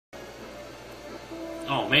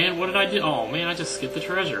Oh man, what did I do? Oh man, I just skipped the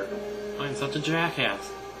treasure. I'm such a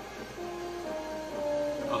jackass.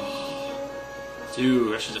 Oh,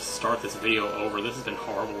 dude, I should just start this video over. This has been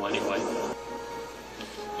horrible anyway.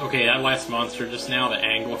 Okay, that last monster just now, the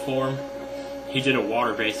Angloform, he did a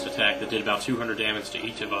water-based attack that did about 200 damage to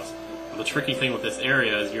each of us. But the tricky thing with this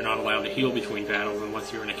area is you're not allowed to heal between battles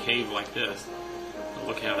unless you're in a cave like this. But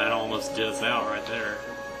look how that almost did us out right there.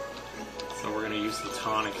 So we're going to use some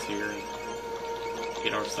tonics here and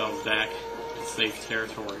get ourselves back in safe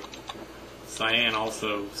territory. Cyan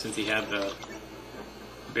also, since he had the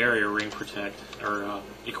barrier ring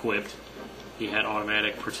equipped, he had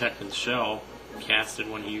automatic protect and shell casted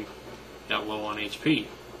when he got low on HP,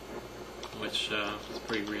 which is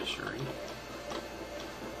pretty reassuring.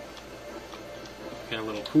 Got a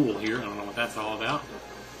little pool here, I don't know what that's all about.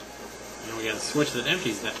 And we got a switch that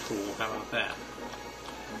empties that pool, how about that?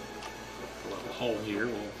 A little hole here,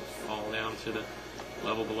 we'll fall down to the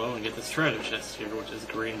level below and get this treasure chest here, which is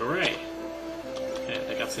green beret. Okay, I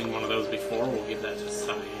think I've seen one of those before, we'll give that to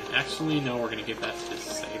Cyan. Actually, no, we're going to give that to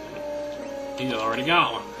Saban. He's already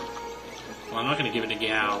got one. Well, I'm not going to give it to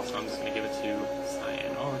Gal, so I'm just going to give it to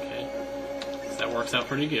Cyan. Oh, okay. So that works out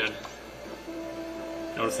pretty good.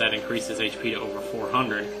 Notice that increases HP to over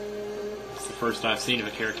 400. It's the first I've seen of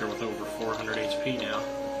a character with over 400 HP now.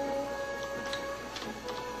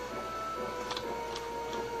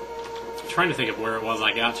 I'm trying to think of where it was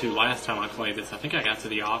I got to last time I played this. I think I got to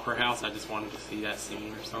the Opera House. I just wanted to see that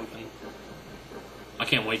scene or something. I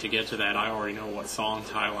can't wait to get to that. I already know what song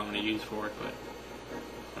title I'm going to use for it, but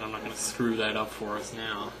I'm not going to screw that up for us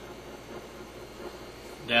now.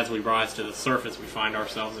 As we rise to the surface, we find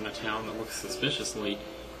ourselves in a town that looks suspiciously,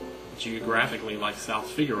 geographically like South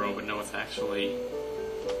Figaro, but no, it's actually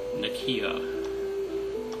Nikia.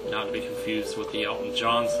 Not to be confused with the Elton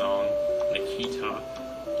John song, Nikita.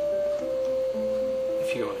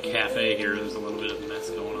 If you go to a cafe here, there's a little bit of a mess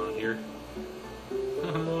going on here.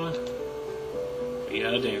 We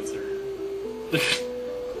got a dancer.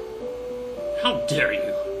 How dare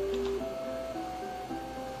you!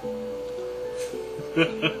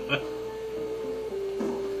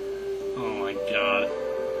 Oh my god.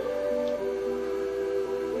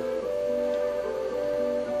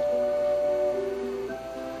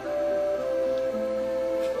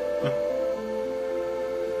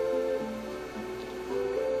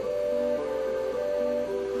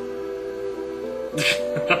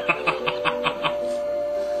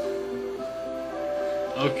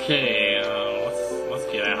 Okay, let's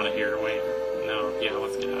get out of here. Wait, no, yeah,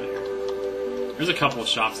 let's get out of here. There's a couple of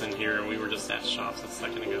shops in here, and we were just at shops a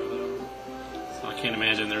second ago, though. So I can't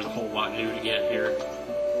imagine there's a whole lot new to get here.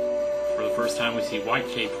 For the first time, we see White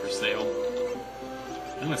Cape for sale.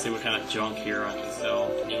 I'm gonna see what kind of junk here I can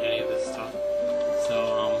sell. If you need any of this stuff.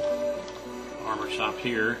 So, armor shop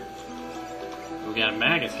here. We got a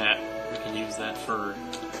Magus hat. We can use that for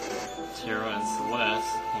Terra and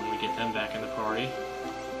Celeste when we get them back in the party.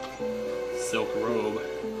 Silk robe.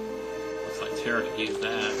 Looks like Terra could use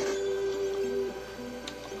that.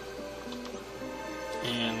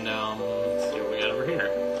 And, let's see what we got over here.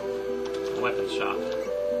 A weapon shop.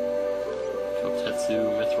 Kotetsu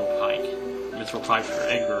Mithril Pike. Mithril Pike for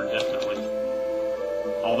Edgar, definitely.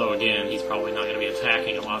 Although, again, he's probably not going to be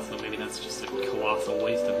attacking a lot, so maybe that's just a colossal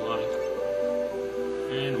waste of money.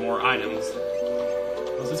 And more items.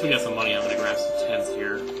 Well, since we got some money, I'm going to grab some tents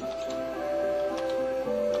here.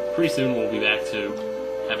 Pretty soon we'll be back to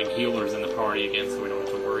having healers in the party again, so we don't have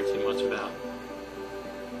to worry too much about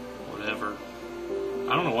whatever.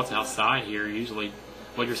 I don't know what's outside here. Usually,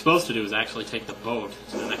 what you're supposed to do is actually take the boat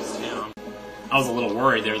to the next town. I was a little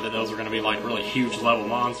worried there that those were going to be like really huge level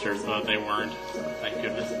monsters, but they weren't. So thank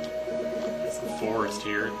goodness. There's some forest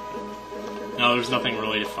here. No, there's nothing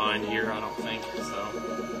really to find here, I don't think.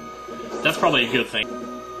 So that's probably a good thing.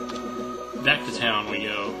 Back to town we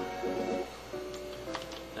go.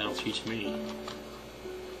 That'll teach me.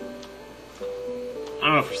 I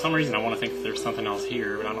don't know, for some reason I want to think that there's something else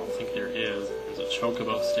here, but I don't think there is. There's a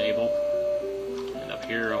chocobo stable, and up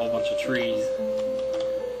here a whole bunch of trees.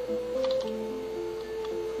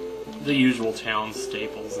 The usual town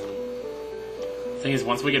staples. And the thing is,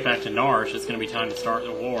 once we get back to Narshe, it's going to be time to start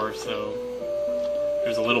the war, so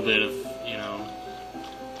there's a little bit of, you know,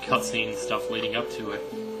 cutscene stuff leading up to it.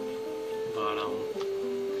 But,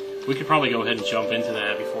 we could probably go ahead and jump into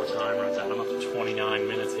that before time runs out. I'm up to 29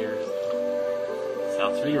 minutes here.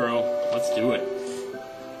 South Figaro, let's do it.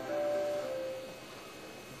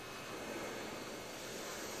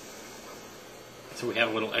 So we have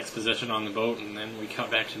a little exposition on the boat, and then we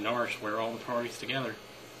cut back to Narshe, where all the party's together.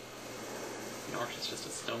 Narshe is just a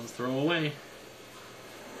stone's throw away.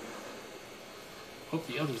 Hope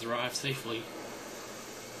the others arrived safely.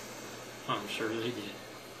 I'm sure they did.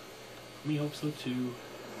 We hope so too.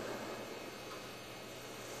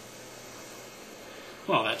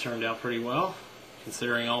 Well, that turned out pretty well,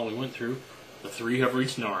 considering all we went through. The three have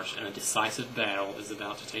reached Narshe, and a decisive battle is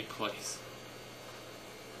about to take place.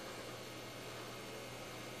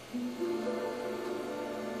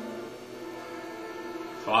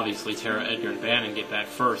 So obviously Tara, Edgar, and Bannon get back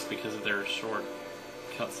first because of their short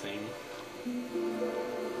cutscene.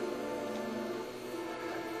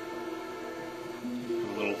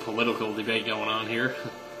 A little political debate going on here.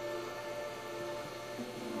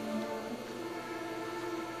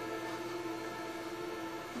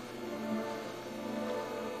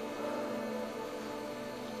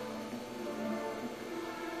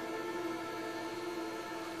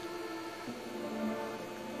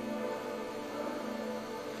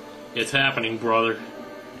 It's happening, brother.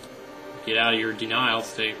 Get out of your denial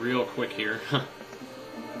state real quick here.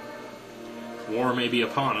 War may be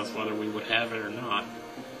upon us, whether we would have it or not.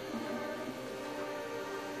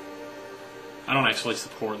 I don't actually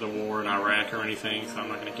support the war in Iraq or anything, so I'm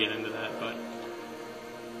not going to get into that, but...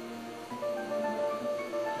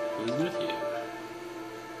 who's with you?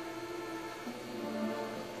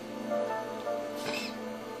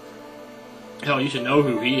 Hell, you should know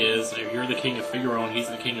who he is. If you're the king of Figaro and he's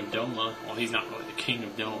the king of Doma, well, he's not really the king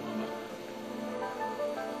of Doma, but...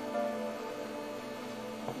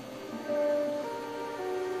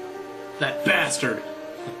 that bastard!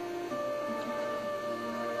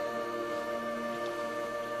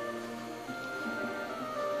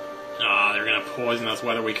 Ah, they're gonna poison us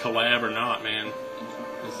whether we collab or not, man.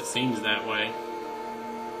 At least it seems that way.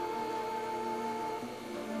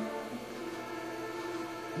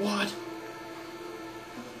 What?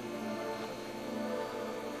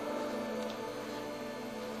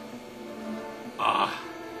 Ah.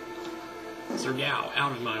 Sir Gao,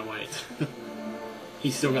 out of my way.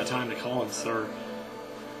 He's still got time to call him sir.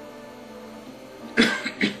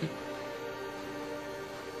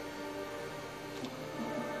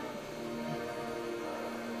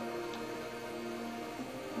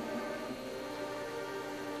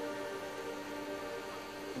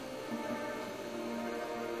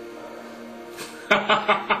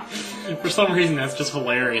 For some reason, that's just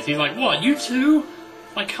hilarious. He's like, what, you two?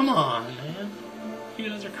 Like, come on, man. You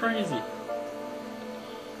guys are crazy.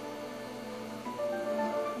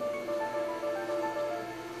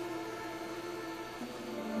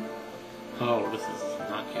 Oh, this is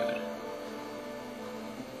not good.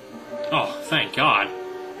 Oh, thank God.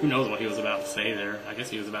 Who knows what he was about to say there? I guess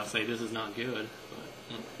he was about to say, this is not good.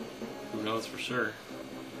 But who knows for sure.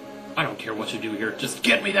 I don't care what you do here. Just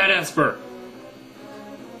get me that Esper!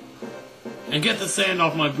 And get the sand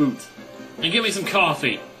off my boots. And give me some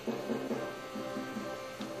coffee.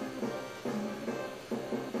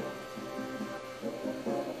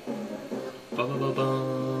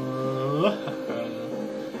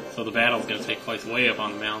 So the battle's going to take place way up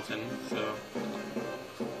on the mountain, so...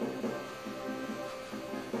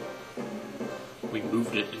 we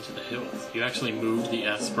moved it into the hills. You actually moved the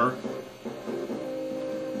Esper.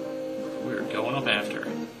 We're going up after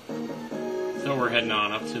it. So we're heading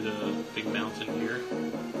on up to the big mountain here.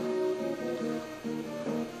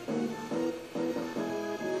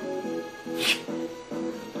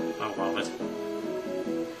 I love it.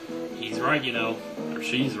 He's right, you know. Or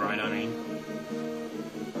she's right, I mean.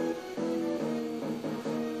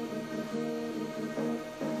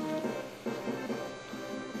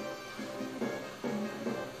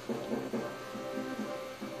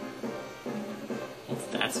 What's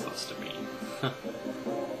that supposed to mean?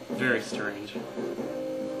 Very strange.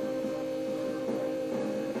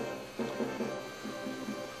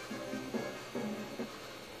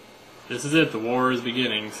 This is it, the war is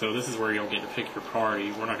beginning, so this is where you'll get to pick your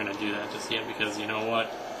party. We're not going to do that just yet because, you know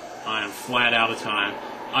what? I am flat out of time.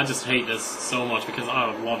 I just hate this so much because I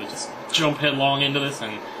would love to just jump headlong into this,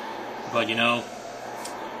 but you know,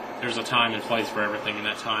 there's a time and place for everything, and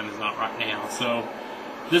that time is not right now. So,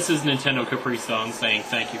 this is Nintendo Capri Sun saying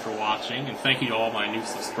thank you for watching, and thank you to all my new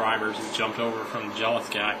subscribers who jumped over from the Jealous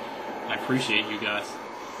Guy. I appreciate you guys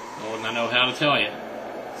more than I know how to tell you.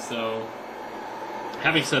 So,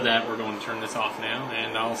 having said that, we're going to turn this off now,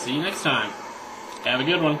 and I'll see you next time. Have a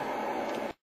good one.